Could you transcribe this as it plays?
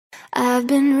I've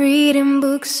been reading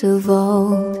books of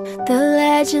old, the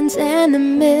legends and the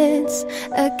myths,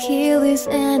 Achilles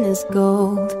and his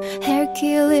gold,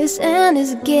 Hercules and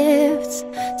his gifts,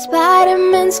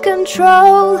 Spider-Man's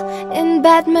control, and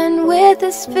Batman with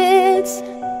his fits.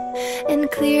 And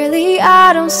clearly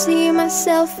I don't see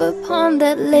myself upon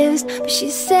that list. But she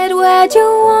said, where'd you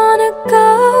wanna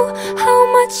go? How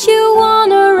much you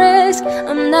wanna risk?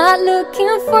 I'm not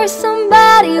looking for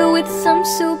somebody with some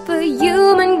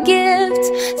superhuman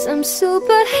gift, some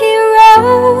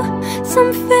superhero,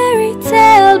 some fairy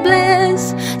tale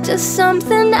bliss. Just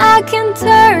something I can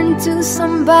turn to,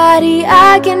 somebody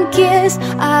I can kiss.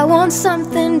 I want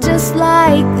something just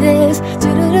like this.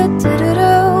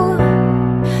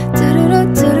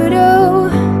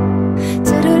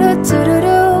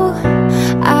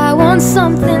 I want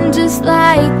something just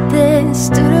like this.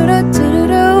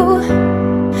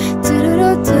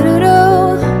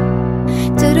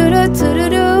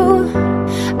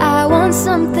 I want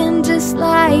something just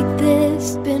like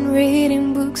this. Been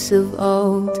reading books of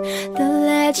old, the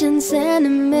legends and the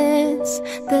myths,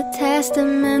 the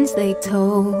testaments they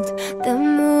told, the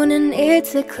moon and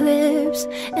its eclipse,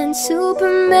 and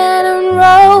Superman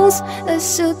unrolls a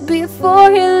suit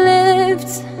before he lived.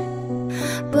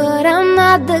 But I'm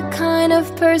not the kind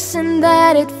of person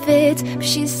that it fits.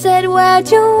 She said,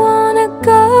 where'd you wanna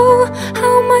go?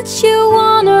 How much you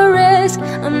wanna risk?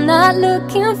 I'm not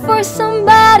looking for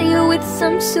somebody with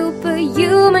some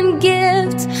superhuman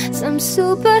gift, some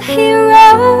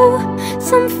superhero,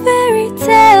 some fairy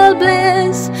tale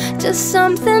bliss. Just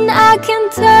something I can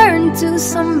turn to,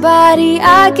 somebody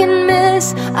I can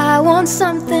miss. I want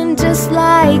something just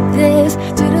like this.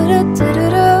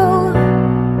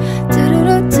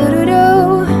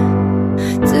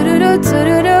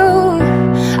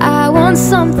 I want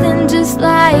something just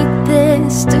like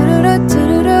this.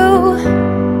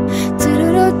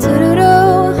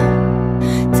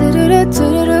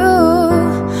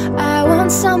 I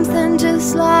want something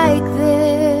just like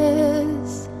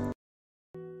this.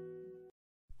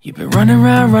 You've been running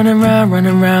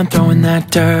around, throwing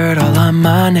that dirt all on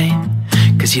my name.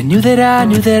 Cause you knew that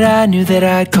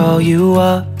I'd call you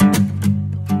up.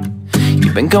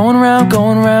 You've been going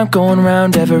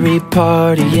around every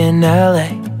party in LA.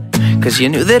 Cause you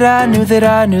knew that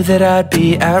I'd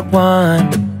be at one.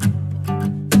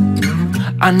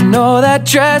 I know that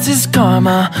dress is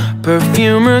karma,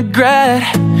 perfume regret.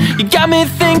 You got me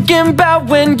thinking about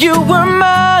when you were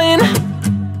mine.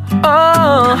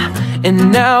 Oh,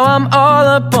 and now I'm all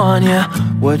up on you.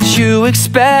 What you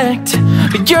expect?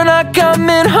 But you're not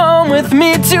coming home with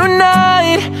me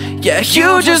tonight. Yeah,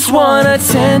 you just want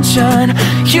attention.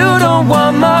 You don't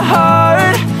want my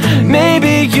heart.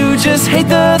 Maybe you just hate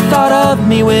the thought of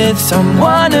me with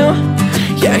someone new.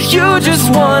 Yeah, you just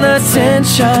want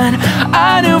attention.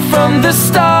 I knew from the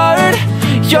start.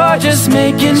 You're just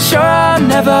making sure I'm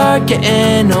never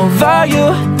getting over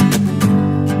you.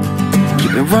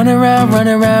 You've been running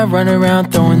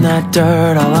around, throwing that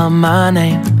dirt all on my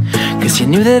name. Cause you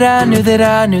knew that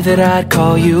I'd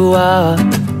call you up.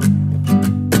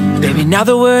 Baby, now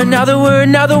that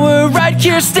we're right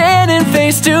here standing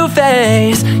face to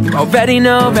face, you already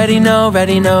know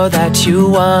that you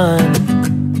won.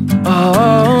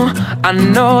 Oh, I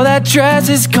know that dress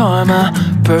is karma,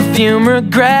 perfume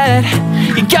regret.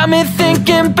 You got me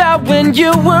thinking about when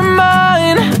you were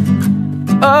mine.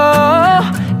 Oh,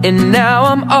 and now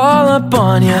I'm all up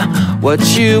on you. What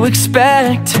you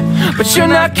expect? But you're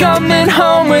not coming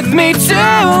home with me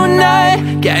tonight.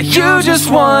 Yeah, you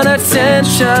just want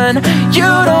attention.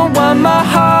 You don't want my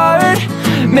heart.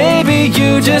 Maybe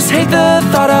you just hate the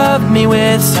thought of me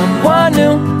with someone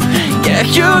new. Yeah,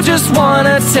 you just want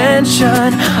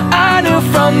attention. I knew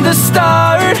from the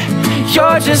start.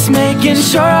 You're just making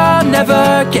sure I'm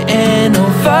never getting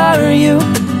over you.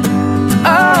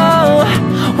 Oh,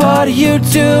 what are you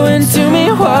doing to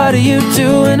me? What are you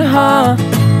doing, huh?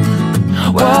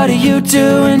 What are you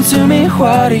doing to me?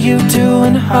 What are you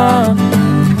doing, huh?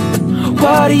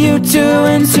 What are you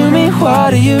doing to me?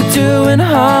 What are you doing,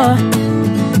 huh?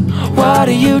 What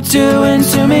are you doing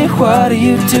to me? What are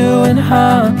you doing,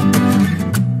 huh?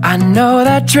 I know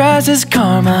that dress is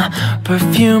karma,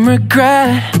 perfume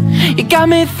regret. You got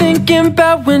me thinking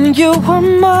about when you were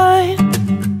mine.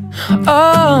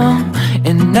 Oh,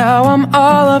 and now I'm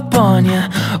all up on you.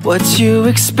 What you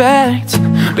expect?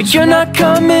 But you're not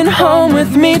coming home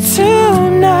with me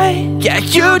tonight. Yeah,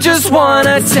 you just want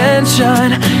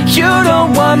attention. You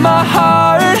don't want my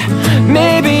heart.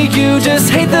 Maybe you just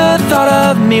hate the thought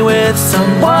of me with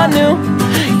someone new.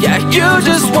 Yeah, you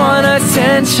just want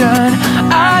attention.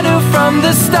 I knew from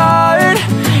the start.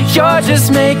 You're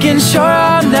just making sure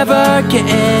I'm never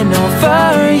getting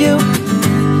over you.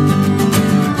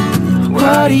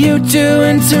 What are you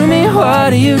doing to me?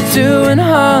 What are you doing,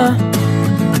 huh?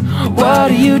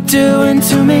 What are you doing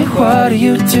to me? What are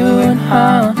you doing,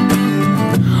 huh?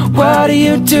 What are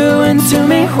you doing to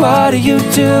me? What are you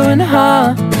doing,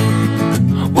 huh?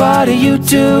 What are you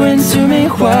doing to me?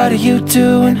 What are you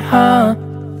doing, huh?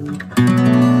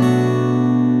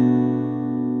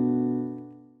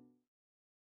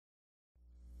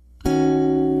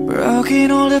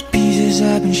 Broken all the pieces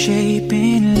I've been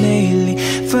shaping lately,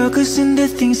 focusing the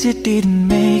things that didn't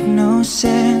make no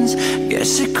sense.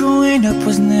 Guess that growing up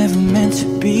was never meant to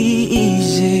be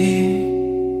easy.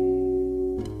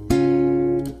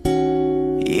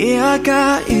 Yeah, I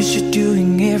got used to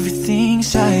doing everything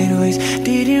sideways.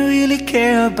 Didn't really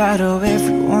care about how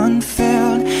everyone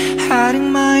felt,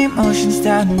 hiding my emotions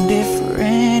down in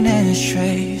different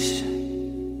ashtrays.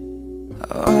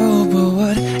 Oh, but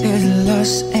what is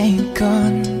lost ain't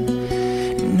gone.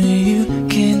 No, you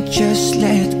can't just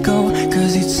let go,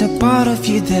 'cause it's a part of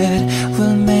you that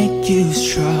will make you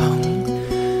strong.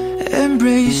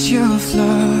 Embrace your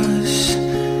flaws.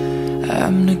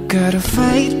 I'm not gonna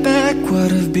fight back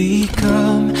what I've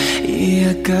become.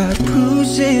 Yeah, I got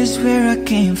bruises where I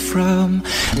came from,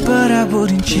 but I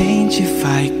wouldn't change if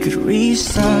I could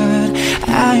restart.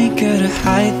 I ain't gotta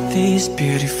hide these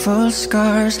beautiful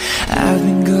scars. I've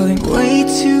been going way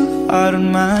too hard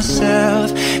on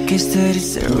myself. Guess that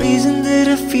is the reason that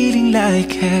I'm feeling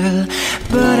like hell,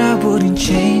 but I wouldn't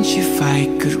change if I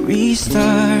could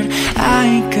restart. I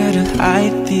ain't gotta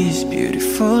hide these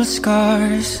beautiful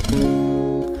scars.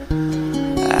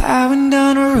 I went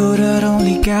down a road that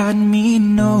only got me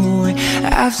nowhere.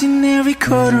 I've seen every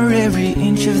corner, every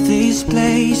inch of this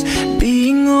place.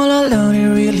 Being all alone, it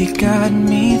really got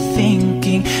me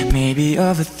thinking, maybe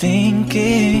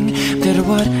overthinking, that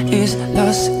what is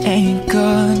lost ain't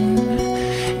gone.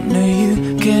 No, you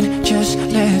can't just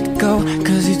let go,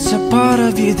 'cause it's a part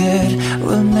of you that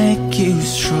will make you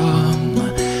strong.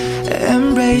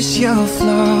 Embrace your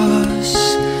flaws.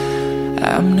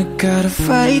 I'm not gonna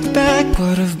fight back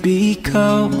what I've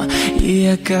become.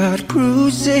 Yeah, I got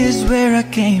bruises where I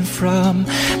came from,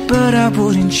 but I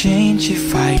wouldn't change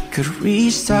if I could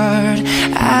restart.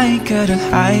 I ain't gotta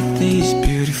hide these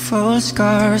beautiful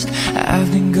scars.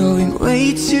 I've been going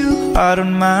way too hard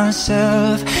on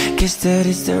myself. Guess that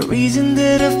is the reason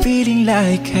that I'm feeling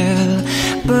like hell,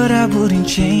 but I wouldn't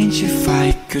change if I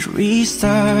could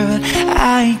restart.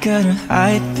 I ain't gonna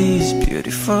hide these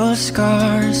beautiful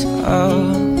scars. Oh,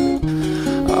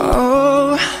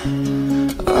 oh,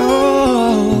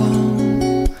 oh,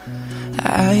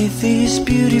 hide these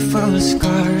beautiful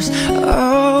scars.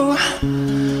 Oh,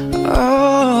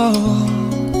 oh,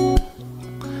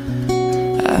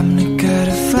 I'm not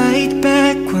gonna fight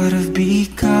back what I've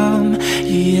become.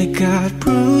 Yeah, I got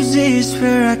bruises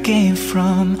where I came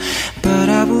from, but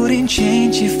I wouldn't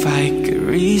change if I could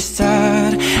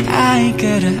restart. I ain't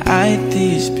gotta hide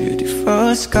these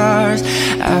beautiful scars.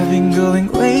 I've been going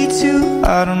way too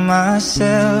hard on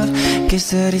myself. Guess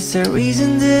that is the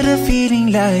reason that I'm feeling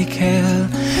like hell,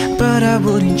 but I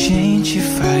wouldn't change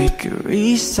if I could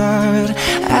restart.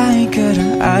 I ain't gotta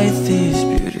hide these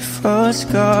beautiful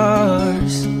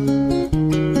scars.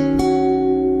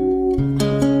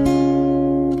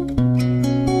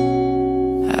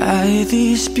 Hide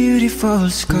these beautiful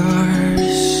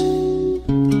scars.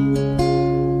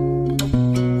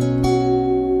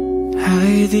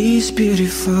 Hide these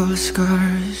beautiful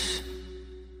scars.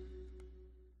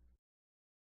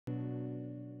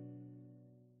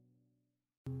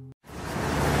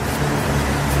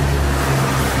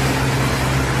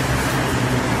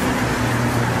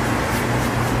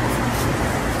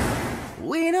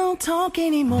 We don't talk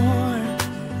anymore.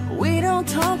 We don't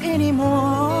talk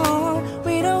anymore.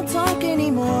 We don't talk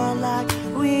anymore like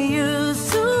we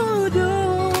used to do.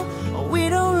 We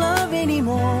don't love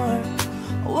anymore.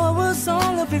 What was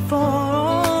all of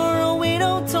before? We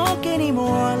don't talk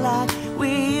anymore like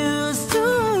we used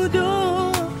to do.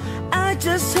 I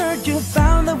just heard you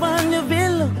found the one you've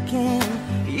been looking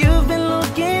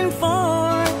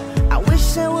for. I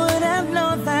wish I would have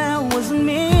known that wasn't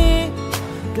me,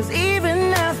 'cause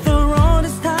even after all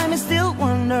this time I still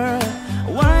wonder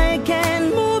why I can't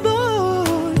move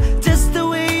on just the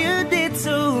way you did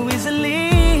so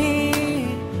easily.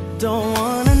 Don't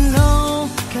wanna know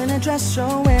kind of dress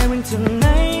you're wearing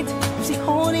tonight. Is he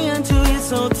holding on to you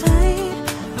so tight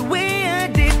the way I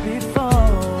did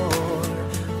before?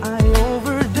 I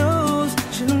overdosed,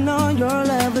 should've known your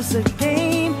love is a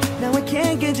game. Now I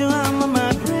can't get you out of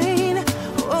my brain.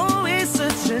 Oh, it's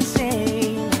such a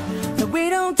shame that we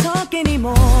don't talk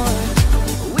anymore.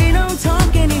 We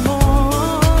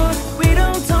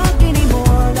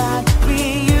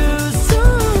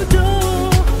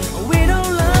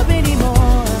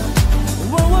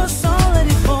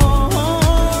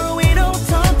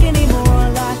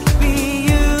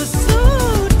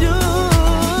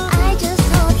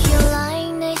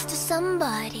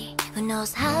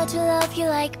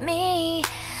like me.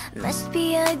 Must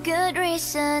be a good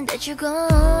reason that you're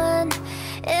gone.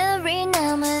 Every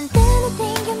now and then I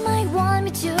think you might want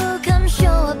me to come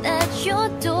show up at your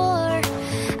door.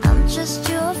 I'm just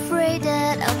too afraid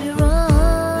that I'll be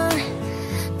wrong.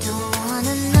 Don't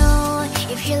wanna know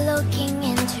if you're looking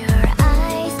into her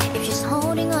eyes, if she's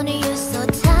holding on to you so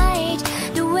tight,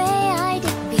 the way I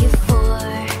did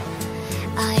before.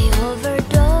 I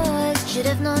overdosed, should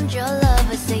have known your love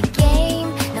was a game.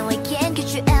 Now I can't get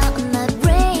you out of my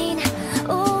brain.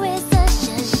 Oh, it's such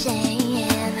a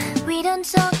shame. We don't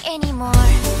talk anymore.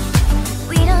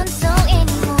 We don't talk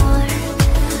anymore.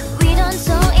 We don't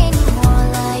talk anymore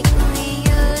like we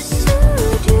used to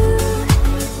do.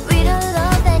 We don't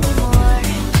love anymore.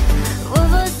 What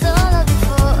was all of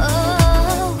before?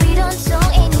 Oh, we don't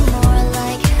talk anymore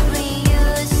like we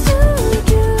used to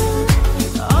do.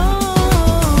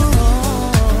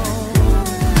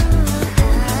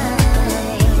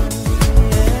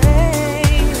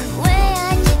 Way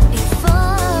I did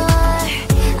before.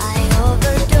 I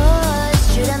overdosed.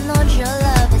 Should have known your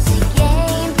love is a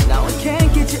game. Now I can't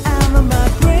get you out of my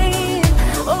brain.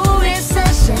 Oh, it's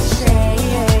such a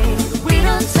shame. We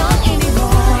don't talk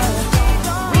anymore.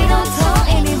 We don't talk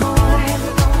anymore.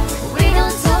 We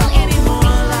don't talk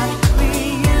anymore like we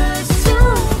used to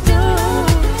do.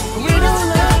 We don't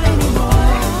love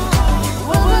anymore.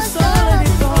 What was all of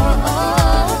before? Oh,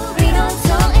 we don't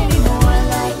talk anymore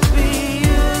like we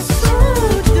used to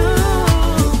do.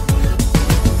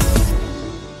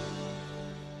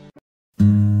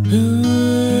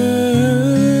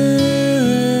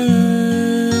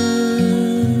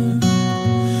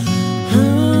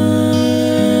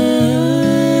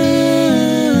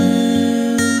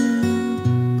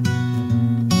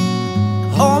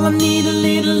 All I need a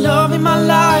little love in my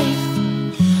life.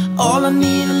 All I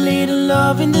need a little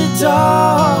love in the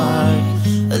dark.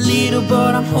 A little,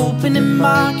 but I'm hoping it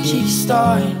might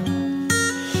kickstart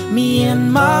me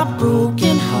and my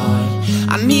broken heart.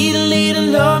 I need a little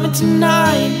loving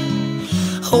tonight.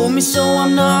 Hold me so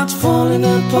I'm not falling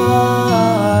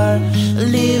apart. A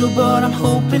little, but I'm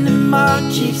hoping it might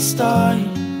kickstart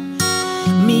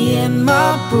me and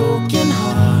my broken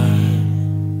heart.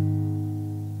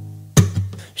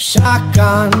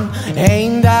 Shotgun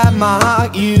aimed at my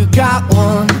heart, you got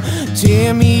one.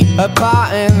 Tear me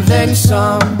apart and then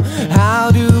some.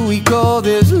 How do we call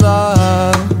this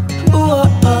love? Ooh,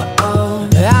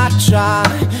 I try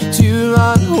to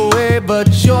run away, but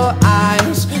your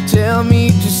eyes tell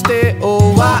me to stay.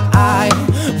 Oh,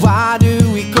 why do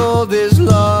we call this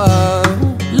love?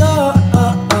 Love.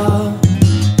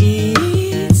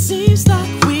 It seems like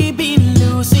we've been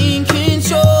losing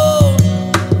control.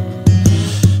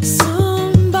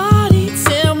 Somebody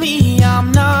tell me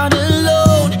I'm not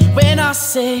alone when I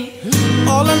say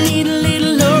all I need a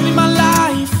little love in my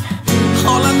life.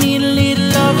 All I need a little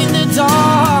love in the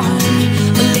dark.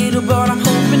 A little, but I'm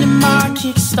hoping it might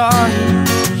kickstart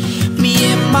me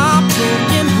and my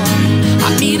broken heart. I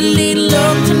need a little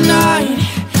love tonight.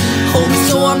 Hold me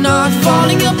so I'm not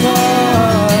falling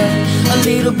apart. A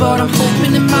little, but I'm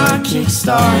hoping it might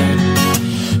kickstart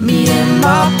me and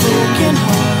my broken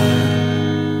heart.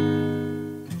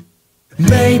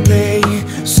 Maybe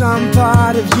some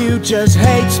part of you just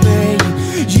hates me.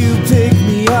 You pick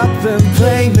me up and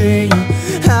play me.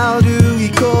 How do we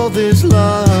call this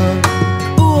love?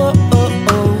 Ooh,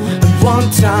 And one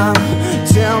time,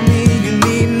 tell me you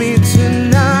need me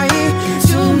tonight.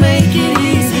 To make it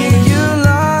easy, you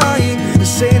lie.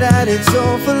 Say that it's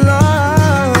all for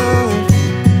love.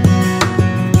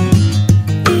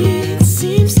 It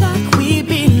seems like we've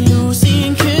been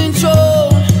losing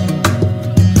control.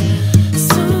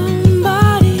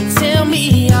 Somebody tell me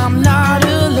I'm not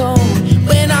alone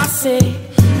when I say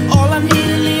all I need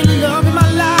a little love in my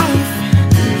life.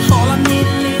 All I need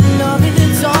a little love in the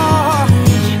dark.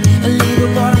 A little,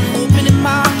 but I'm hoping it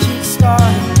might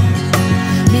kickstart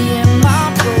me and my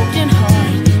broken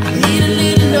heart. I need a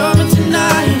little loving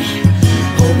tonight.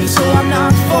 Hold me so I'm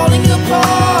not falling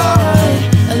apart.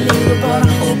 A little, but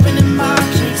I'm hoping it might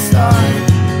kickstart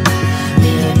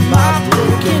me and my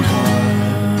broken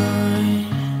heart.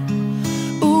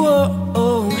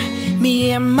 Ooh, me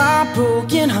and my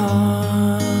broken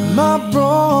heart. My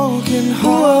broken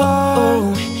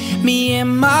heart. Me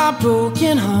and my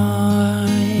broken heart.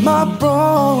 My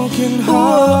broken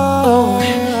heart.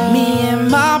 Me and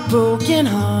my broken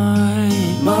heart.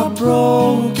 My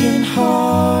broken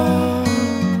heart.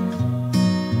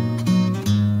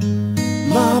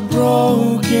 My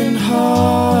broken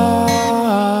heart.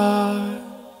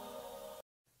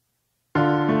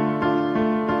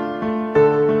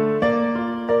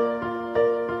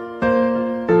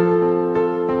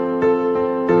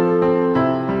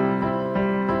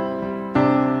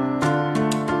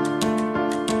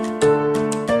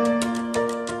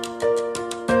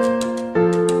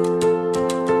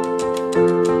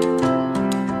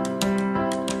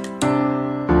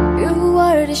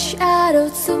 a shadow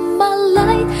to my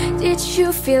light. Did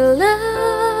you feel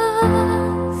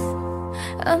love?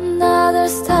 Another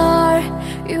star,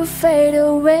 you fade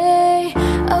away,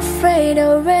 afraid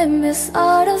of miss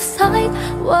out of sight.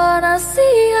 Wanna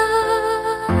see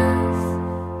us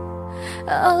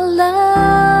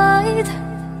alight.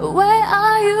 Where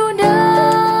are you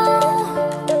now?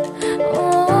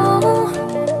 Oh,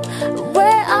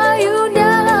 where are you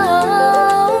now?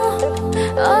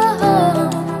 Oh,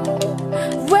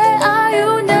 where are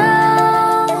you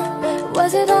now?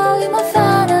 Was it all in my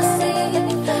fantasy?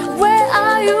 Where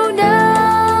are you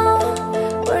now?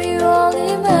 Were you only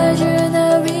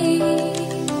imaginary?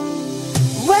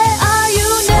 Where are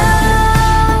you now?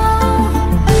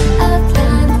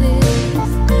 Atlantis,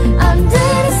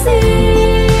 under the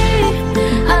sea,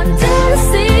 under the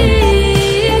sea.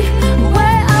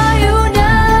 Where are you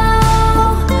now?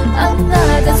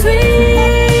 Another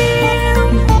dream.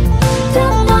 The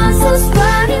monsters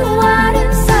running wild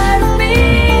inside of me.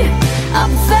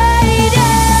 I'm faded.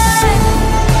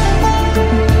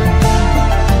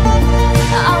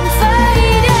 I'm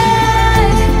faded.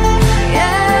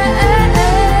 Yeah,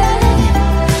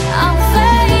 I'm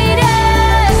faded.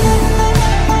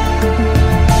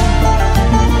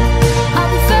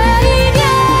 I'm faded.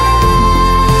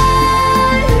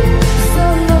 So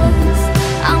lost.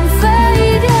 I'm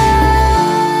faded.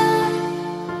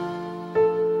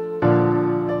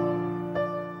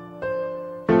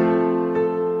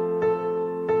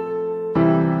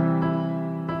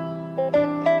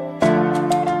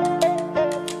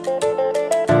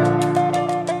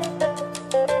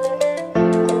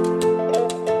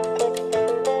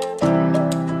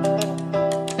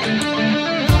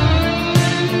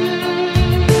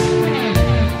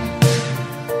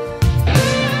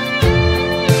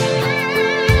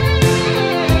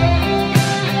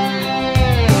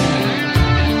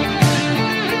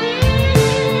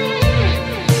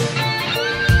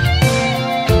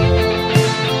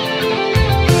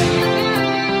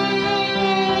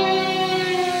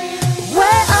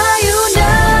 Where are you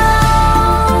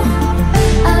now?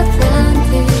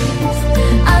 Atlantis,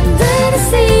 under the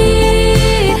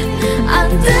sea,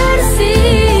 under the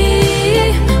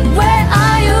sea. Where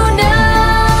are you now?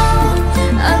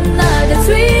 Another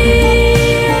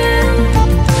dream.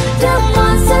 The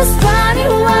monsters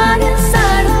running wild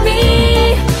inside of me.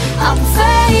 I'm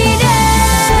faded.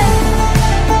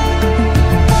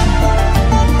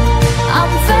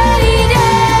 I'm faded.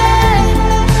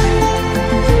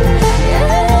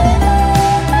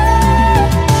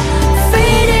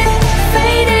 Faded,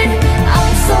 faded,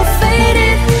 I'm so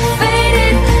faded,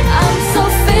 faded, I'm so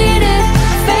faded,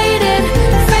 faded,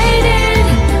 faded,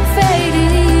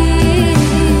 faded.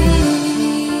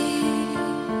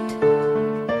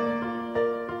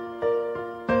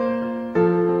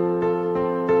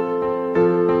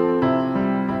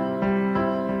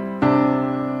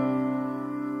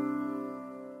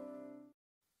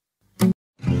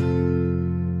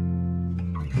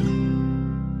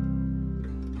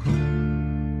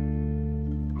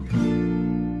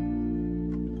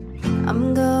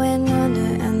 I'm going under,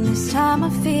 and this time I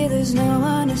feel there's no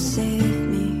one to save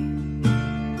me.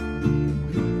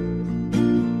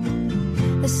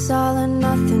 This all or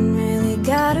nothing really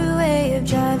got a way of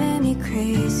driving me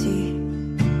crazy.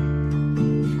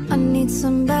 I need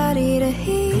somebody to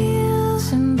heal,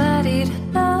 somebody to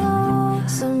know,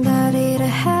 somebody to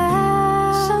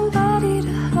have, somebody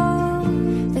to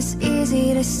hold. It's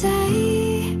easy to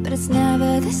say, but it's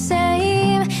never the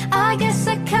same. I guess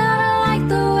I kinda like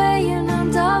the way you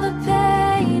numbed all the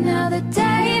pain. Now the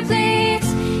day bleeds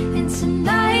into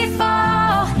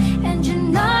nightfall, and you're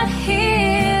not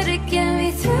here to get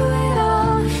me through it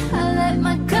all. I let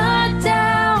my guard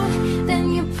down, then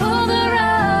you pulled the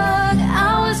rug.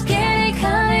 I was getting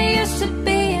kinda used to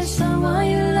being someone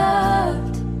you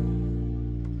loved.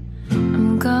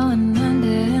 I'm going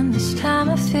under, and this time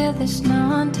I feel there's no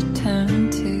one to turn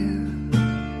to.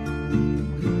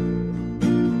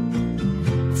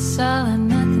 It's all or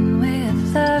nothing,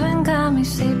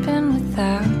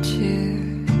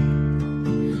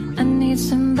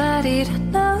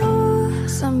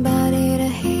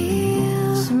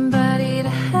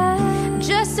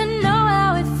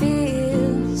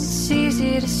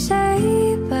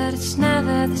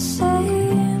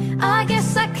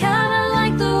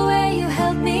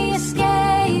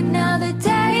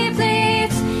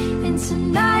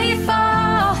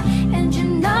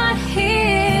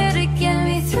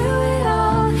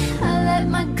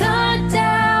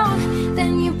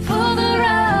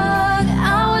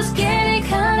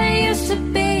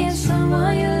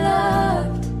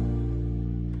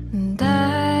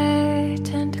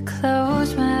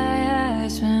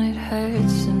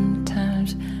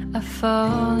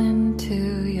 fall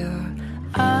into your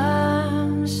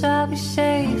arms. I'll be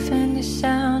safe in your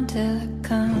sound till I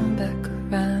come back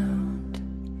around.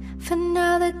 For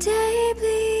now the day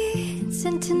bleeds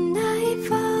into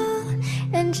nightfall,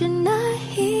 and you're not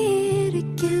here to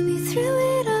get me through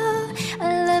it all.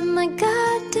 I let my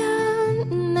guard down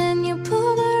and then you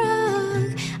pulled the rug.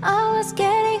 I was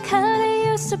getting kinda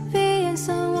used to being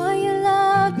someone you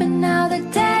loved, but now the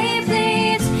day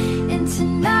bleeds into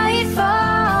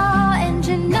nightfall, and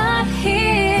you're not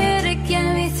here to get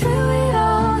me through it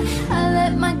all. I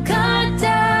let my guard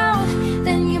down,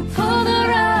 then you pulled the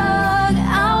rug.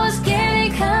 I was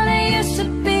getting kinda used to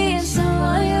being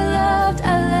someone you loved.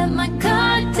 I let my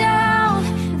guard down,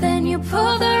 then you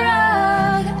pulled the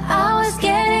rug. I was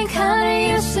getting kinda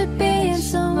used to being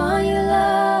someone you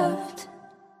loved.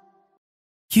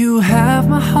 You have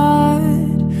my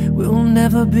heart, we'll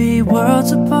never be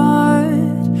worlds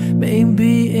apart.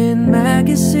 Maybe in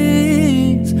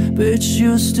magazines, but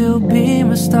you'll still be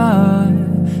my star,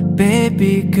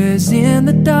 baby. 'Cause in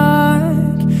the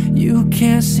dark, you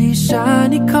can't see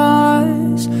shiny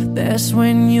cars. That's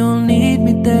when you'll need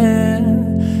me there.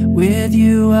 With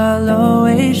you I'll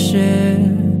always share.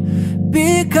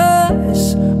 Because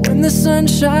when the sun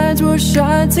shines, we'll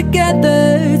shine together.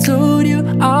 Told you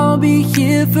I'll be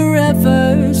here forever.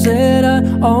 Said I'll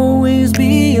always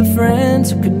be a friend.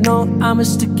 So could know I'ma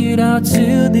stick it out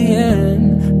till the end.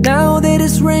 Now that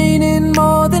it's raining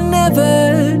more than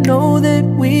ever, know that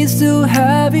we still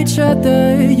have each other.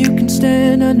 You can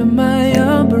stand under my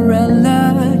umbrella.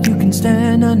 You can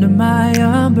stand under my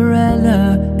umbrella.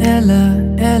 Ella,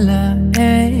 Ella,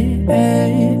 ay,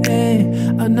 ay, ay.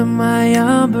 Under my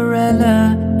umbrella,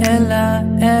 Ella,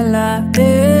 Ella,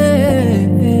 ay,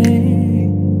 ay.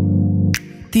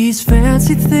 These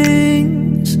fancy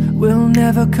things will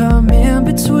never come in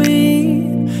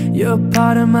between. You're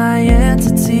part of my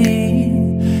entity,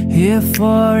 here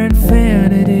for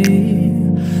infinity.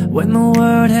 When the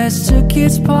world has took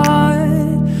its part,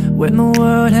 when the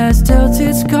world has dealt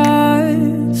its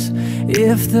cards,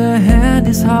 if the hand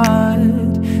is hard,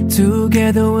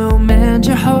 together we'll mend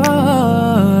your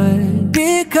heart.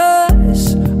 Because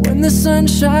when the sun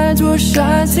shines, we'll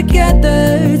shine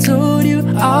together. Told you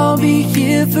I'll be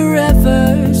here forever.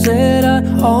 Said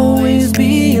I'll always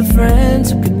be a friend.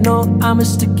 So could know I'ma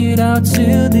stick it out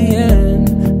till the end.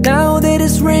 Now that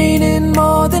it's raining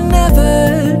more than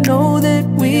ever, know that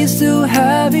we still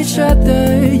have each other.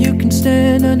 You can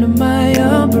stand under my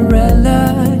umbrella.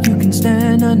 You can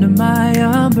stand under my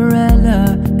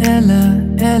umbrella. Ella,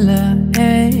 Ella,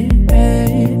 ay,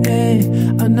 ay, ay.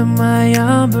 Under my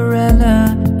umbrella.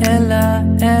 Ella,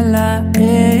 Ella,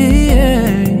 ay,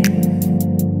 ay.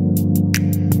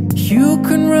 You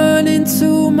can run into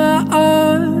my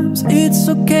arms. It's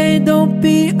okay, don't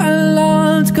be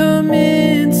alarmed. Come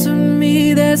into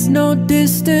me, there's no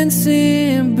distance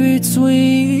in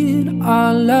between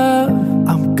our love.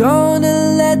 I'm gonna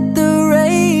let the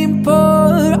rain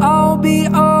pour. I'll be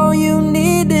all you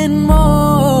need and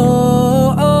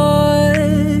more.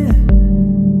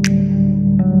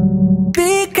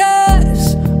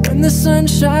 Because when the sun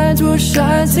shines, we'll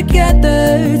shine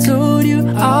together. Told you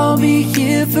I'll be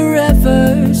here forever.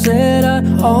 Said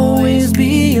I'll always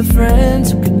be a friend.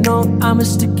 So could know I'ma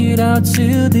stick it out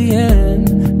till the end.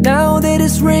 Now that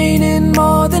it's raining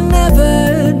more than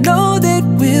ever, know that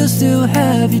we'll still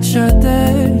have each other.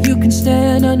 You can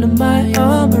stand under my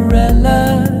umbrella.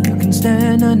 You can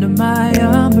stand under my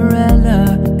umbrella.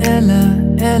 Ella,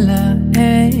 Ella,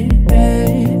 ay,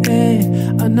 ay, ay.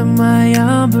 Under my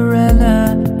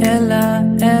umbrella. Ella,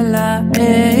 Ella,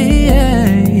 ay,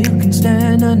 ay. You can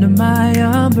stand under my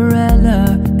umbrella.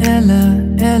 Ella,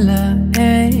 Ella,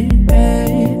 ay,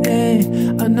 ay, ay.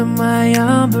 Under my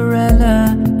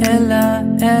umbrella. Ella,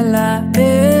 Ella, ay,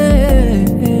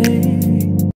 ay.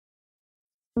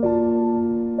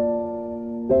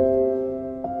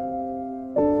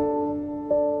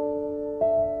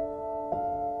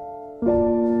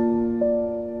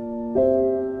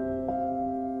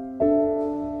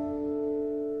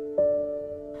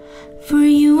 For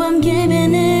you I'm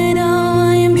giving it all.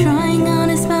 I am trying on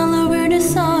a spell over the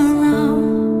sorrow,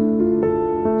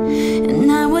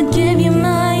 and I would give you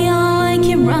my all. I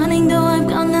keep running though I've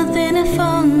got nothing to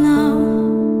follow.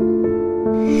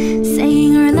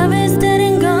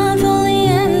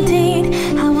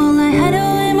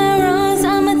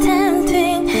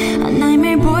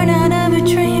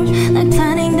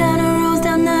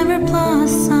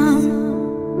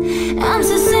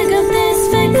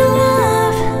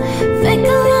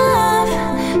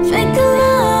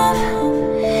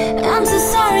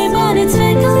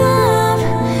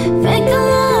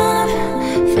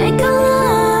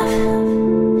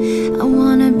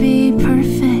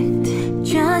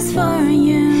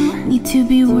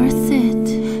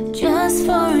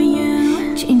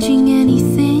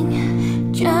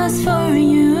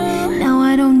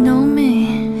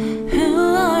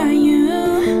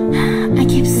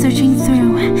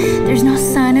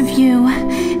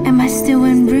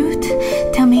 doing rude?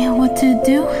 Tell me what to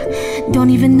do.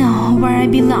 Don't even know where I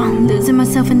belong. Losing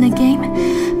myself in the game.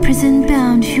 Prison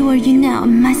bound, who are you now?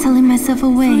 Am I selling myself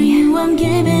away? For you I'm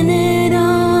giving it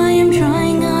all. I am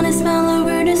trying on a smile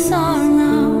over the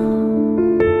sorrow.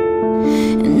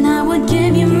 And I would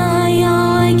give you my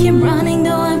all. I keep running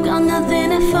though I've got nothing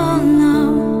to follow.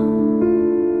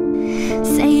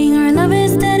 Saying our love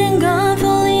is dead and gone,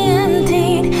 fully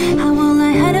emptied. How will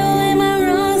I hide away my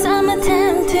wrongs? I'm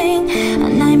attempting a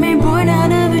nightmare born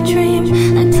out of a dream,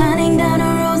 like planting down a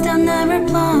rose that'll never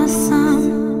blossom.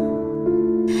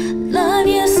 Love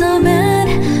you so bad,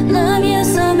 love you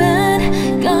so bad.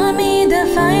 Got me the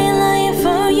fire lying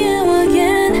for you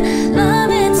again.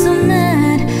 Love it so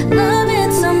mad, love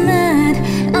it so mad.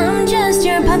 I'm just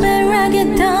your puppet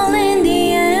ragged doll in the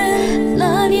end.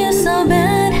 Love you so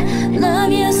bad,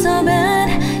 love you so bad.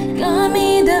 Got me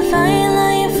the fire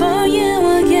lying for you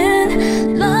again.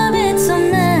 Love it so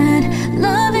mad,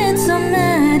 love it so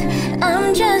mad.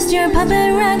 I'm just your puppet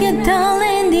ragged doll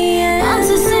in the end. I'm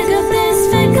so sick of this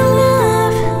fake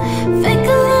love, fake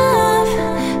love,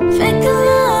 fake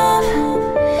love.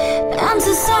 I'm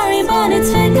so sorry but it's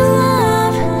fake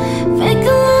love, fake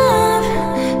love,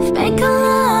 fake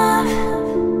love.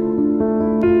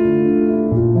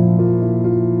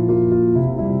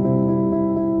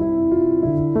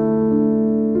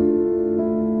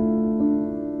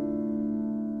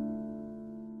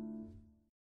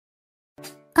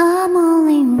 I'm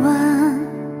only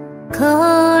one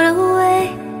call away.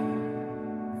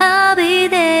 I'll be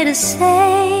there to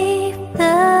save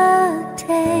the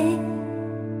day.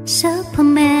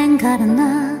 Superman got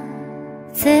nothing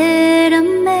to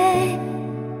make.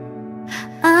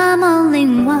 I'm only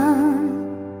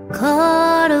one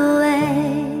call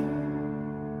away.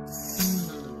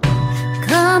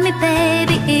 Call me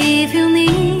baby if you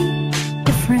need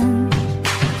a friend.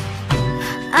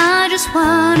 I just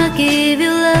wanna give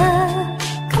you love.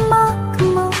 Come on,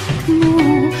 come on, come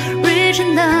on.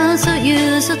 Reaching down so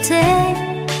you so take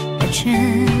a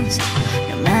chance.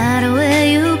 No matter where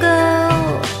you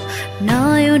go,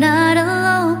 no you're not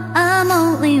alone. I'm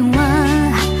only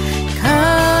one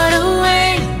call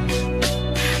away.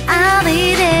 I'll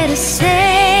be there to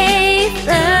save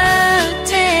the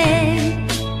day.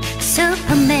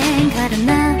 Superman got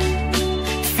enough.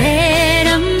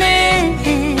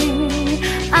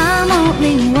 I'm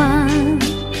only one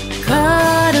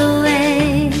call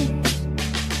away.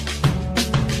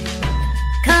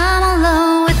 Come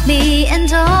along with me and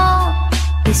don't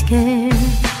be scared.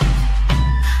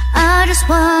 I just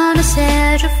wanna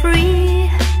set you free.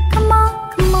 Come on,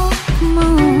 come on, come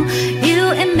on. You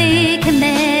and me can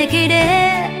make it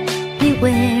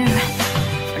anywhere.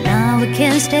 For now we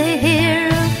can stay here.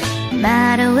 No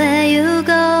matter where you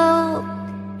go,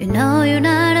 you know you're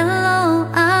not alone.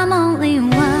 I'm only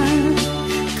one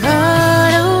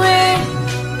call away.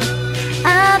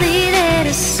 I'll be there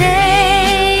to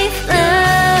save the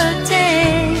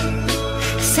day.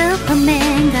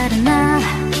 Superman got enough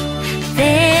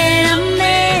there to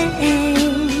make.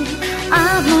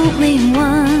 I'm only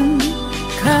one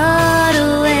call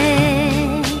away.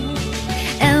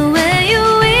 And when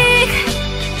you're weak,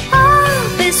 I'll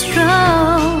be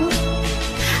strong.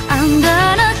 I'm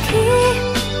gonna keep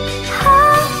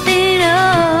holding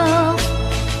on.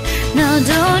 No,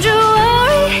 don't you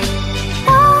worry,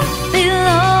 I'll be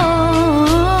long.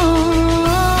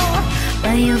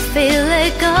 When you feel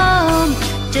it come,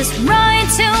 just run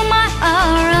to my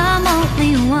arm. I'm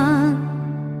only one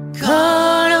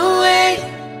call away.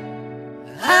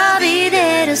 I'll be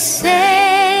there to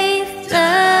save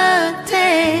the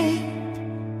day.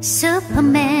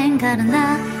 Superman got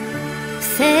enough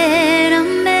to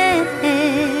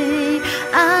make.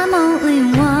 I'm only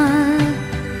one.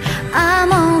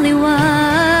 I'm only one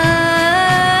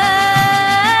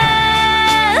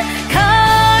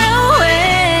call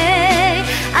away.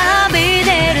 I'll be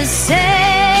there to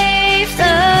save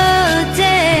the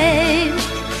day.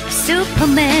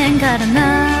 Superman got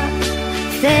enough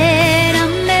there to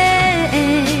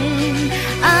make.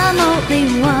 I'm only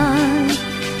one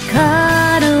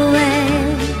call away.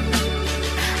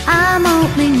 I'm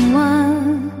only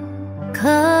one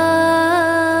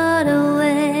call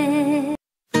away.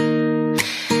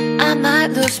 I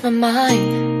might lose my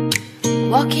mind,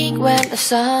 walking when the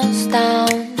sun's down,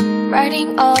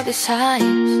 writing all these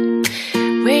times,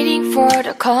 waiting for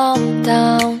the calm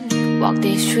down. Walk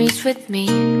these streets with me.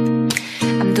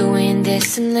 I'm doing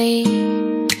this instantly,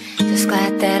 just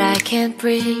glad that I can't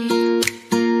breathe.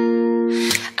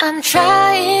 I'm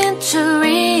trying to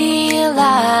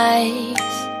realize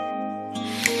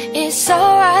it's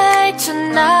alright to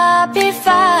not be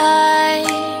fine.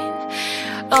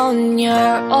 Oh on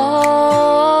your own.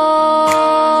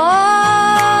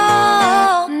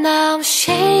 Now I'm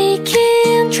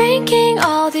shaking, drinking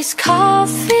all this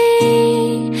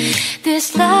coffee.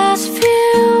 These last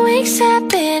few weeks have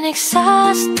been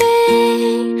exhausting.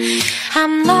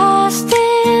 I'm lost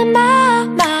in my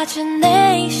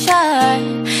imagination,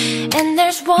 and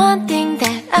there's one thing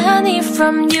that I need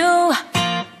from you.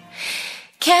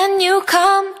 Can you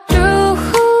come through?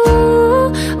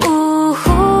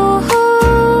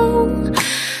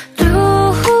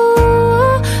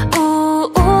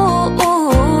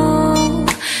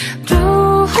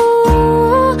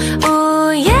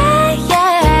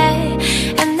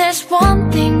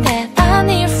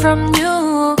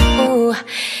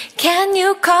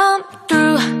 Come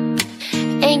through.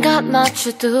 Ain't got much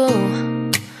to do.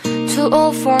 Too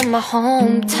old for my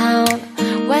hometown.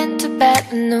 Went to bed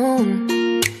at noon.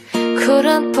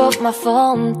 Couldn't put my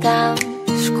phone down.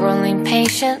 Scrolling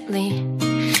patiently.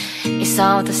 It's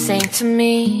all the same to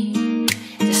me.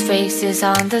 This face is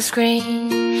on the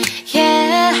screen.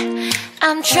 Yeah,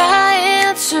 I'm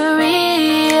trying to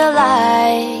realize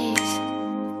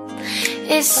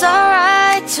it's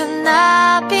alright to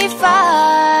not be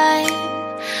fine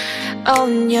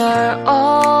on your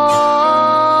own.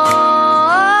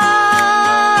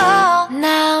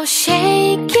 Now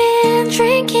shaking,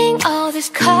 drinking all this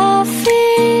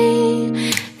coffee.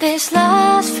 These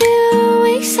last few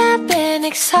weeks have been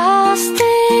exhausting.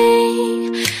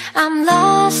 I'm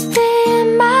lost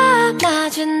in my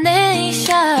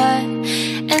imagination,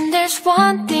 and there's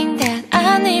one thing that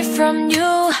I need from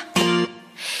you.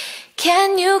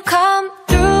 Can you come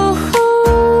through?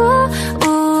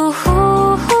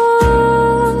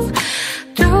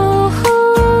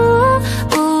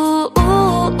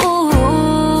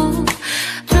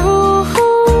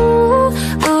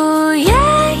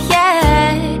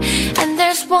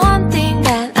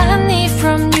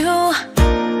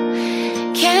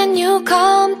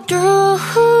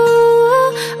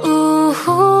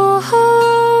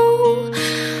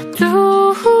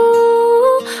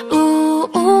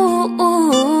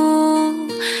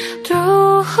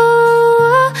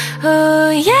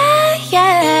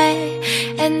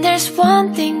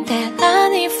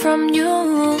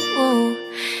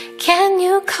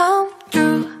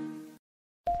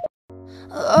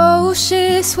 Oh,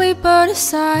 she's sweet but a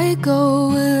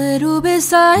psycho, a little bit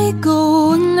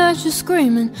psycho, and now she's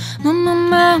screaming, mama,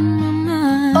 mama,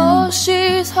 mama. Oh,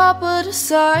 she's hot but a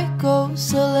psycho,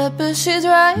 celeb but she's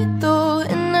right though,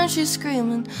 and now she's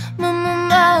screaming, mama,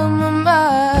 mama,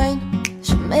 mine.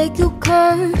 She'll make you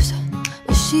curse,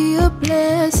 is she a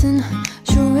blessing?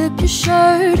 She'll rip your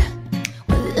shirt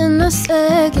within a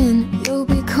second. You'll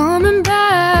be coming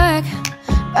back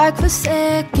for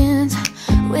seconds.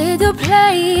 With your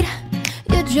plate,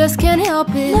 you just can't help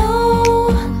it. No,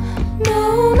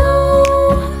 no,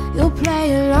 no. You'll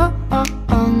play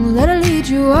along, let her lead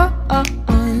you on.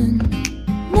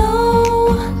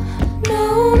 No,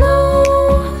 no,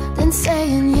 no. Then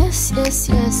saying yes, yes,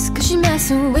 yes, cause she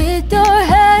messing with your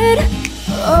head.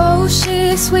 Oh,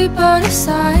 she's sweet but a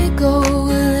psycho, a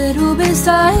little bit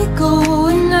psycho,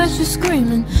 and now she's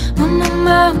screaming, mama,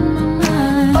 mama,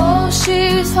 mama. Oh,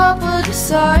 she's hot but a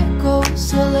psycho,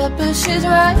 celeb but she's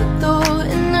right though,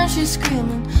 and now she's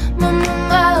screaming, mama,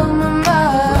 mama, mama.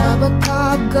 Grab a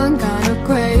cop gun, got her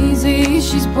crazy,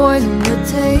 she's poison but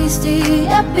tasty.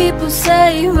 Yeah, people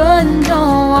say run,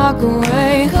 don't walk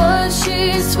away, cause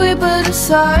she's sweet but a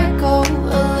psycho,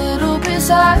 a little bit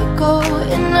psycho,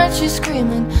 and now she's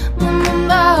screaming, mama,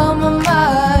 mama,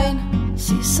 mine.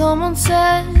 See, someone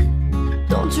said,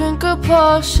 don't drink her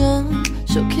potion,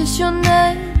 she'll kiss your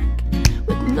neck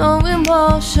with no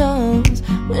emotions.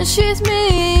 When she's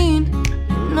mean,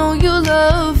 you know you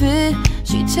love it.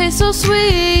 She tastes so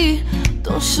sweet,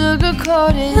 don't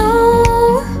sugarcoat it.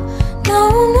 No, no,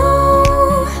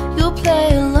 no. You'll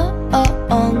play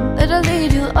along, let her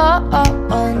lead you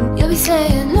on. You'll be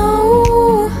saying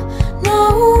no, no,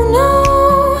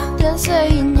 no. Then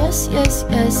saying yes, yes,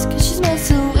 yes, cause she's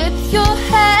messing with your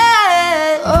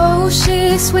head. Oh,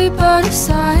 she's sweet but a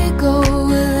psycho, a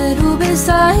little bit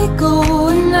psycho,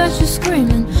 and now she's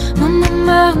screaming, mama,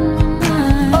 mama,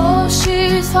 mama. Oh,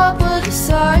 she's hot but a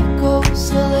psycho,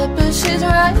 celeb but she's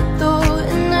right though,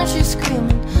 and now she's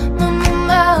screaming, mama,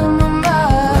 mama, mama.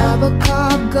 Grab a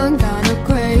cop gun, got her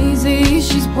crazy,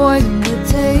 she's poison but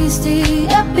tasty.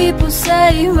 Yeah, people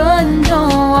say run,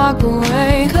 don't walk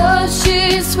away, cause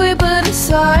she's sweet but a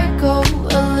psycho,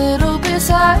 a little bit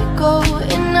psycho,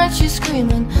 and now she's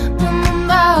screaming, mama,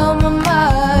 mama,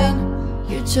 mine.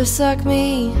 You're just like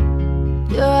me,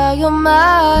 you're out your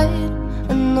mind.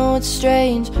 I know it's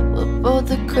strange, we're both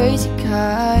the crazy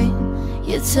kind.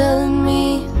 You're telling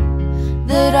me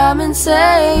that I'm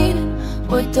insane.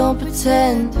 Boy, don't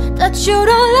pretend that you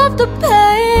don't love the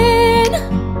pain.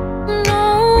 No.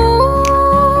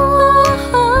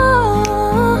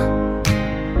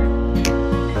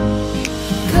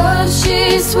 Cause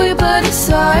she's sweet but a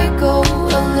psycho,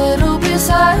 a little bit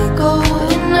psycho.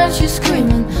 And now she's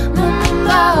screaming,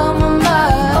 mama, mama.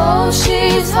 Oh,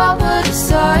 she's hot but a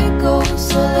psycho,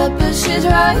 so that bitch she's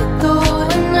right though.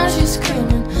 And now she's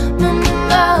screaming, mama,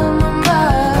 mama.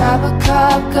 Grab a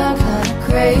cop gun, kinda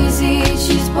crazy.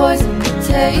 She's poison but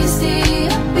tasty.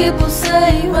 People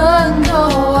say run, go,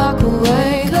 walk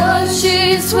away. Cause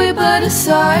she's sweet but a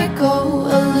psycho,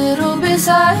 a little bit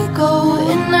psycho.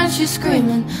 And now she's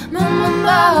screaming, mama,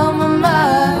 mama,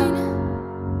 mama.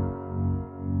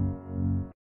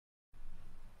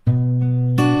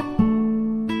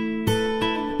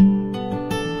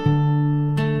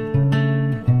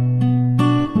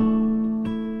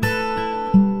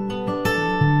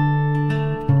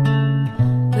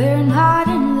 We're not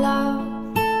in love,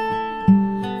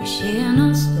 we share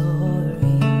no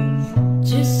stories,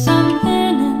 just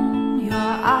something in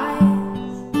your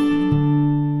eyes.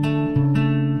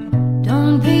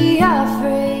 Don't be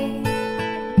afraid,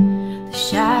 the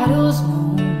shadows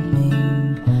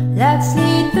looming, let's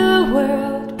leave the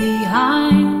world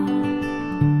behind.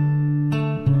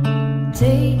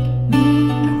 Take me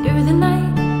through the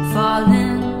night, fall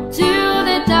into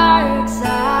the dark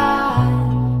side.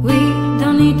 We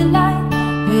don't need the light,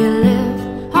 we live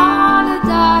on the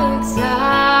dark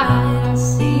side. I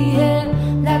see it,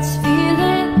 let's feel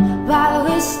it, while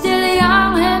we're still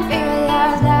young and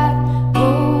fearless. Let go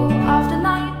of the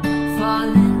night, fall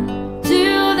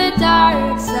into the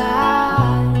dark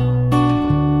side.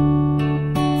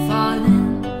 Fall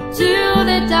into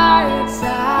the dark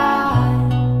side.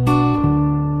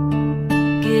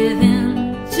 Give in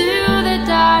to the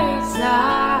dark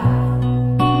side.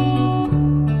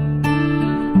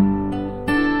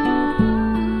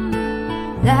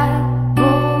 Let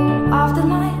go of the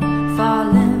light, fall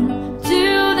into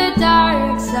the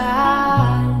dark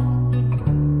side.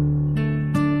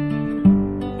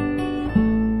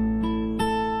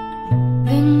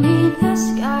 Beneath the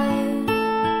sky,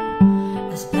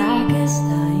 as black as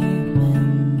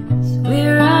diamonds,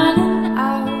 we're running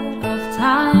out of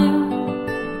time.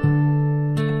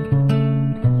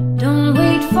 Don't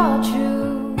wait for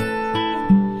truth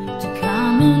to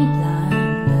come and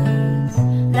blind us.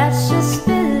 Let's just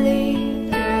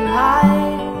believe their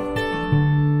lies.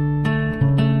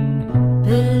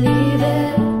 Believe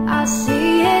it, I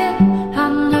see it, I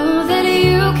know that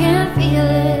you can feel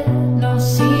it. No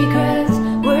secrets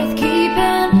worth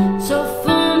keeping, so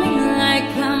for me like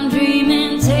I'm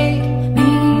dreaming. Take me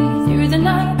through the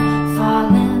night,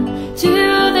 falling to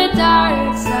the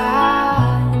dark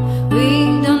side. We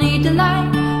don't need the light,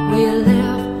 we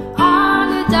live on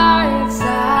the dark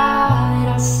side.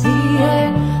 I see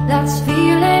it, let's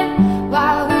feel it,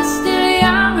 while we're still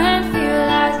young and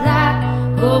fearless. Let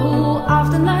go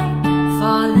of the night,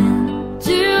 fall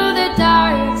into the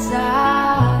dark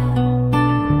side.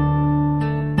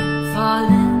 Fall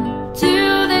into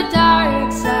the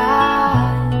dark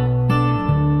side.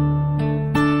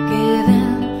 Give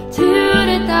in to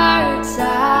the dark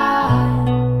side.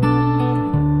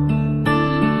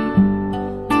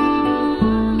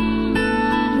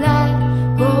 Let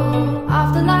go of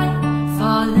the light,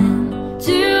 fall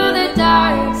into the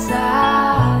dark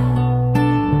side.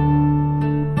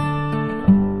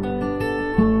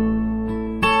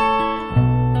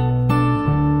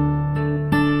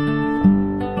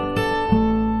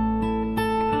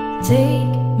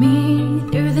 Take me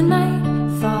through the night,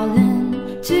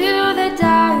 falling to the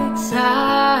dark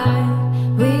side.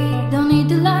 We don't need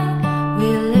the light, we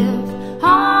live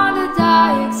on the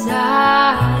dark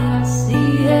side. I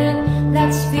see it,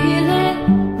 let's feel it,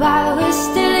 while we're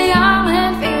still young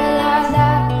and fearless.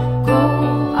 Let go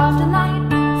of the night,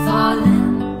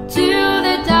 falling to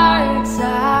the dark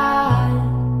side.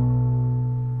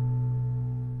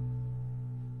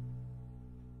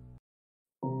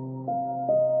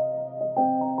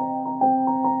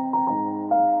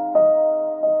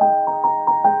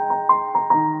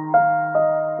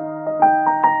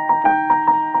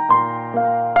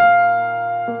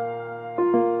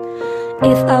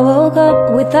 If I woke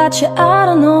up without you, I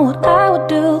don't know what I would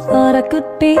do. Thought I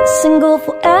could be single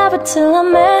forever till I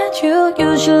met you.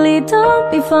 Usually don't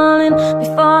be falling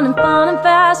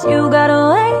fast. You got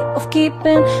a way of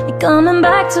keeping me coming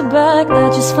back to back. I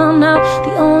just found out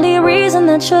the only reason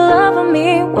that you're loving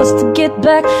me was to get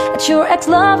back at your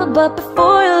ex-lover. But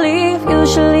before you leave,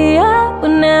 usually I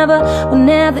would never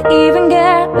even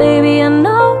care. Baby, I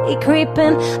know you're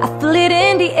creeping, I feel it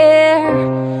in the air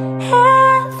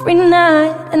every night.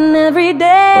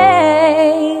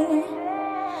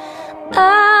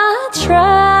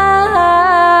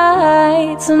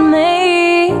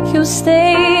 make you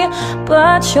stay,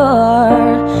 but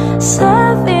you're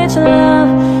savage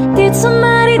love. Did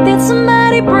somebody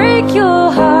break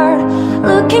your heart?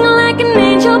 Looking like an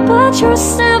angel, but you're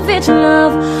savage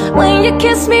love. When you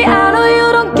kiss me, I know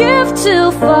you don't give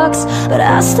two fucks, but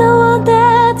I still want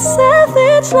that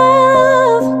savage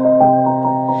love.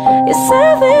 You're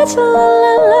savage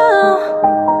love.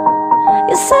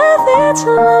 You're savage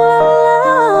love.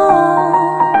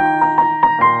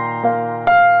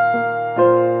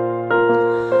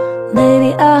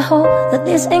 Baby, I hope that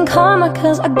this ain't karma,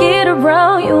 cause I get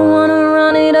around. You wanna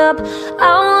run it up,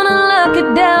 I wanna lock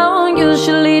it down.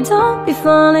 Usually don't be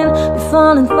falling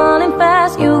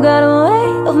fast. You got a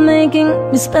way of making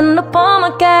me spend up all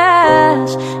my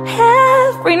cash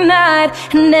every night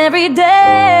and every day.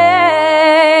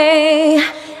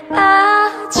 I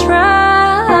try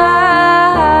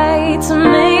to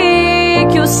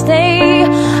make you stay,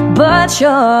 but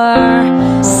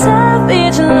you're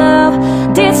savage love.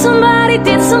 Did somebody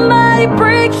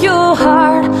break your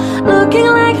heart? Looking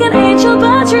like an angel,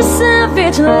 but you're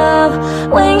savage love.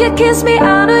 When you kiss me,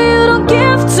 I know you don't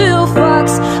give two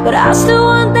fucks, but I still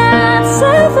want that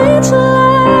savage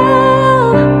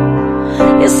love.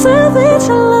 You're savage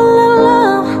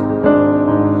love.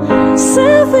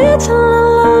 Savage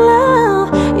love.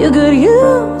 You could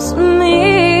use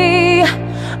me,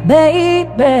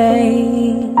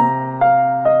 baby.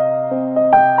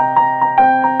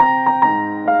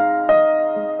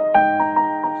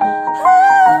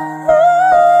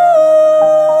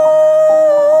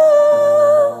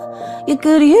 You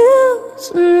could use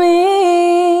me.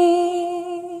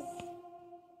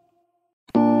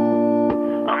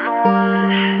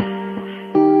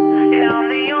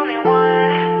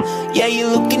 Yeah, you're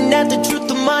looking at the truth,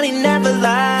 the money never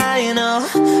lie, you know.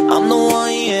 I'm the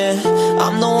one, yeah,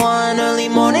 I'm the one. Early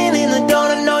morning in the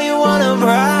dawn, I know you wanna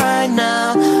ride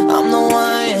now. I'm the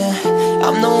one, yeah,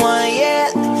 I'm the one, yeah.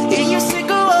 Yeah, you're sick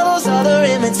of all those other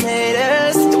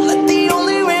imitators. Don't let the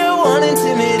only real one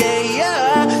intimidate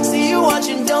ya. See you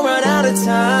watching, don't run out of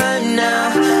time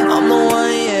now. I'm the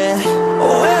one, yeah.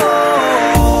 Oh, hey,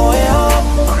 oh, hey, oh,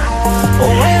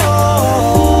 oh, hey, oh.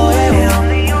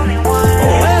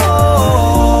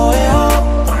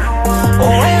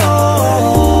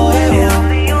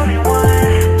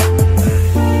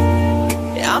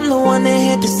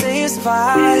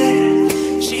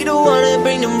 She the one that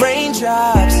bring them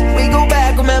raindrops. We go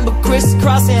back, remember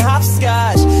crisscrossing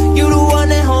hopscotch. You the one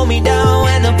that hold me down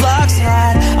when the block's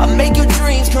hot. I make your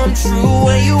dreams come true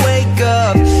when you wake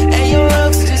up. And your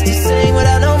looks just the same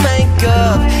without no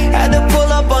makeup. Had to pull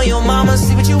up on your mama,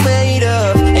 see what you made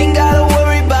of. Ain't gotta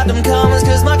worry about them commas,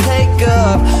 cause my cake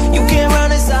up. You can't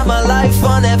run inside my life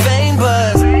on that fame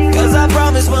buzz, cause I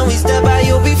promise when we step out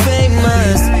you'll be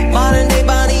famous. Modern day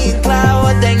Bonnie and Clyde,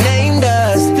 what they named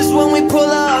us. Cause when we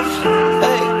pull up,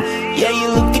 hey, yeah,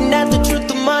 you're looking at the truth,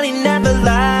 the money never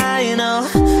lie, you know.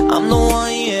 I'm the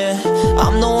one, yeah,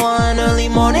 I'm the one. Early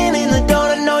morning in the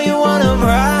dawn, I know you wanna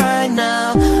ride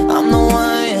now. I'm the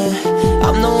one, yeah,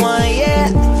 I'm the one, yeah.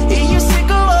 Yeah, you're sick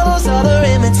of all those other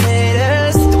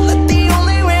imitators. Don't let the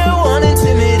only real one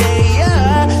intimidate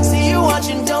ya. See you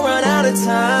watching, don't run out of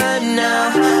time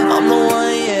now. I'm the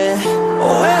one, yeah.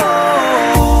 Oh, hey, oh.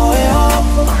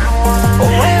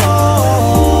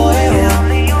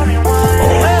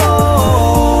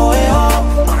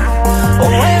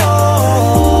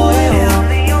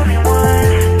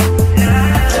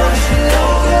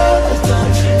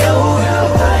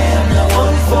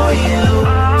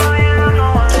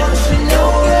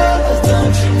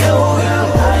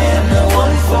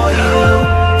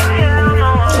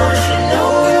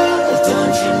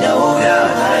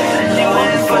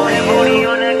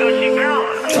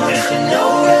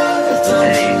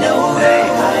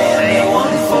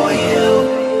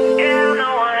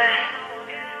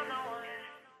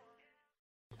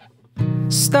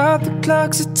 Stop the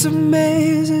clocks, it's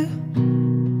amazing.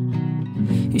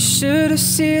 You should have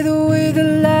seen the way the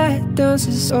light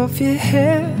dances off your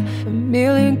hair. A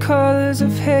million colors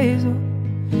of hazel,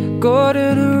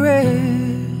 golden and red.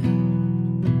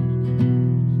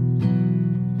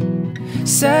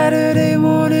 Saturday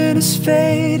morning is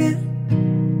fading.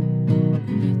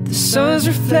 The sun's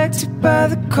reflected by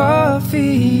the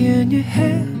coffee in your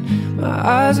hand. My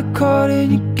eyes are caught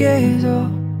in your gaze all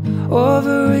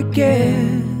over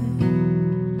again.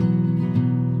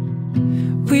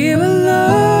 We were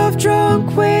love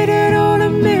drunk, waiting on a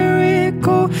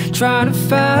miracle, trying to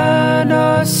find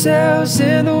ourselves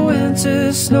in the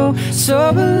winter snow. So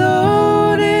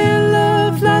alone in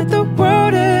love, like the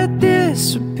world had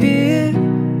disappeared.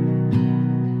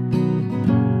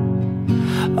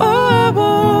 Oh, I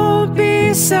won't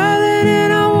be silent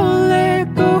and I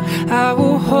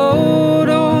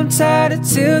tied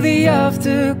till the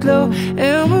afterglow.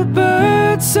 And we're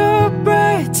burned so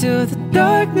bright till the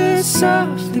darkness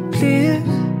softly clears.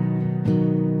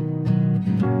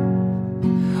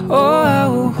 Oh, I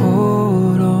will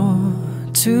hold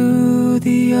on to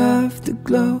the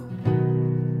afterglow.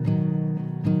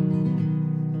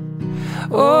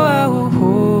 Oh, I will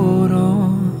hold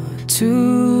on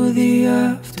to the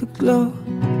afterglow.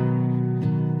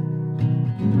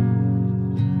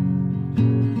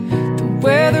 The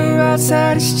weather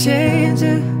outside is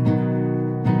changing.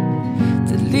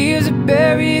 The leaves are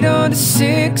buried under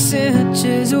 6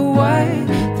 inches of white.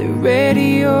 The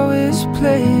radio is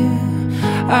playing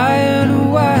Iron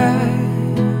and White.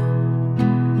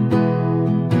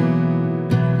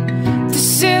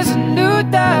 This is a new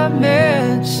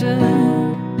dimension.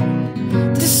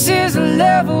 This is a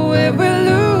level where we're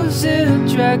losing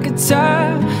track of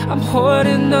time. I'm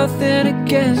holding nothing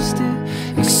against it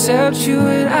except you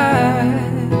and I.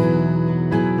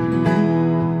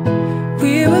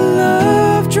 We were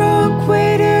love drunk,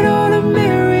 waiting on a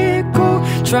miracle,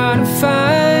 trying to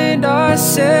find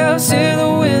ourselves in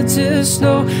the winter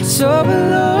snow. So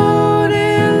alone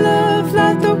in love,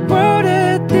 like the world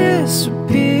had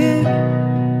disappeared.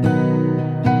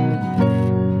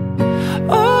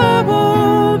 Oh, I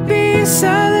won't be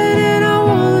silent and I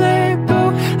won't let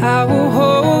go. I will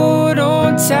hold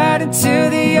on tight until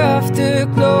the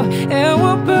afterglow. And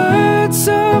we'll burn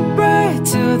so bright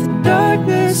till the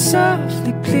darkness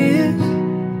softly clears.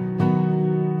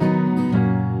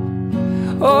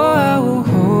 Oh, I will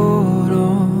hold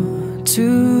on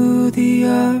to the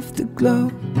afterglow.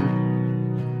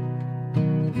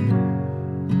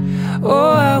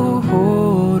 Oh, I will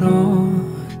hold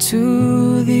on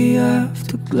to the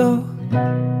afterglow.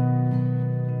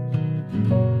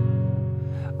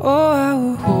 Oh, I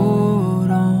will hold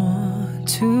on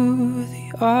to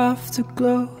the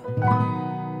afterglow.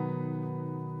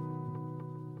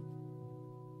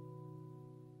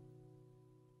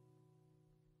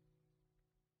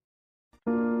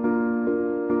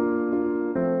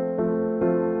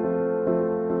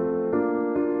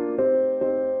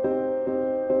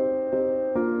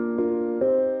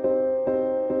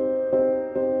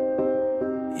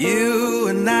 You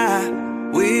and I,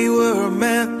 we were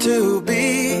meant to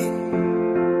be.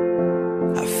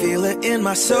 I feel it in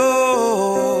my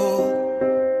soul.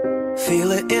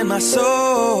 Feel it in my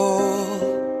soul.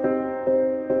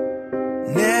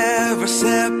 Never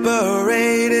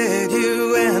separated,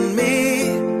 you and me.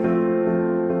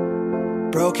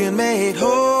 Broken made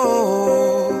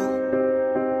whole.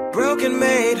 Broken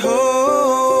made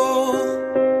whole.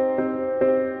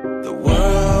 The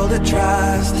world that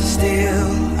tries to steal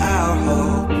our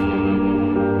hope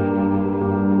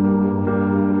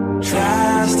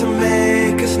tries to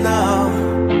make us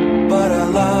numb, but our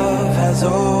love has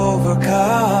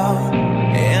overcome.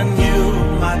 And you,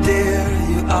 my dear,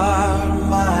 you are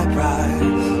my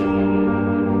prize.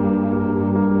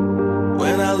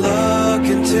 When I look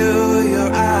into your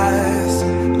eyes,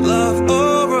 love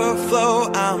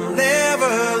overflow, I'm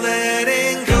never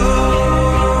letting go.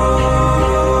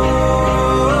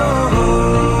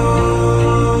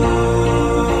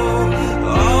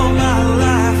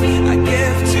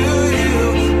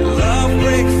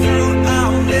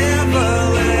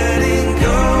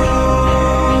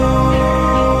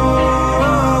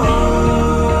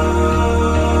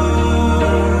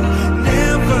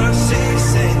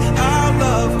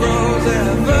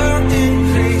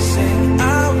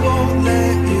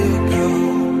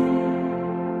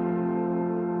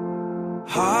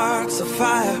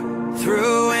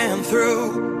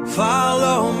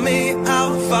 Follow me,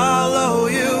 I'll follow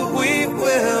you. We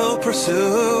will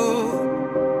pursue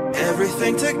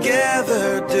everything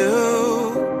together, do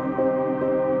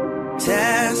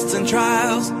tests and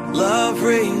trials, love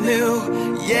renew.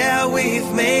 Yeah, we've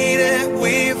made it,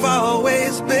 we've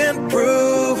always been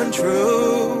proven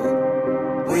true.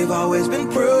 We've always been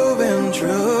proven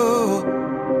true.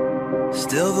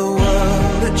 Still the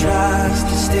world that tries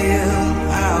to steal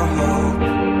our hope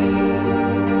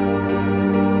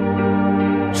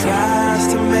tries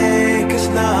to make us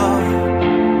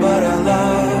numb, but our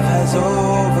love has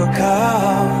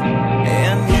overcome.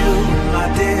 And you, my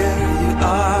dear, you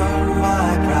are my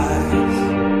prize.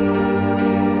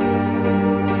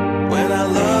 When I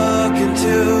look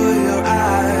into your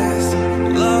eyes,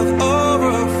 love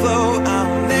overflow, I'm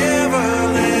never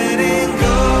letting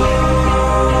go.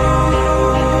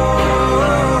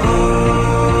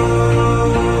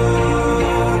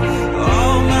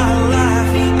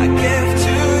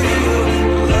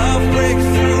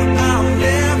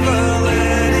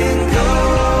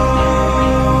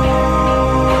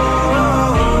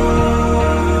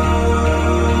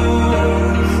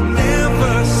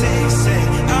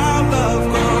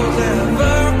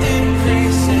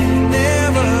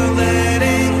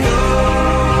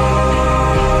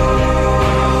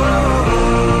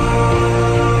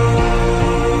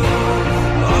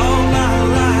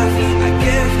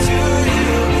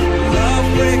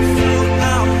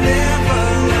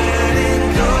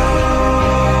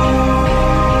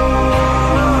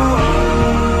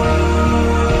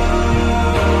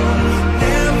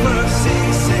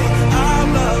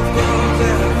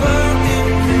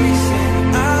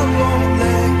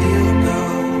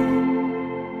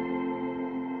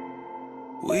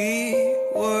 We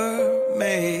were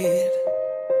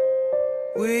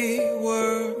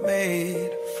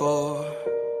made for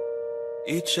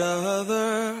each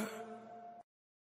other.